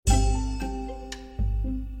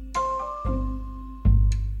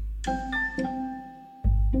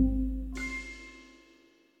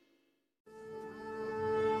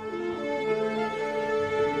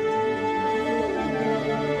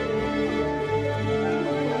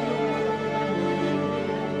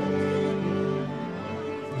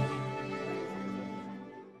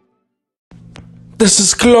This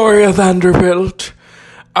is Gloria Vanderbilt.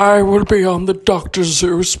 I will be on the Dr.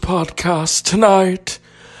 Zeus podcast tonight.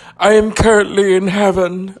 I am currently in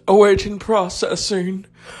heaven, awaiting processing.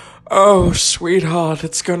 Oh, sweetheart,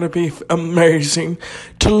 it's going to be amazing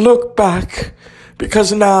to look back,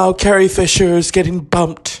 because now Carrie Fisher is getting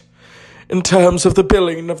bumped in terms of the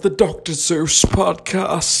billing of the Dr. Zeus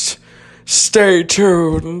podcast. Stay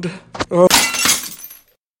tuned.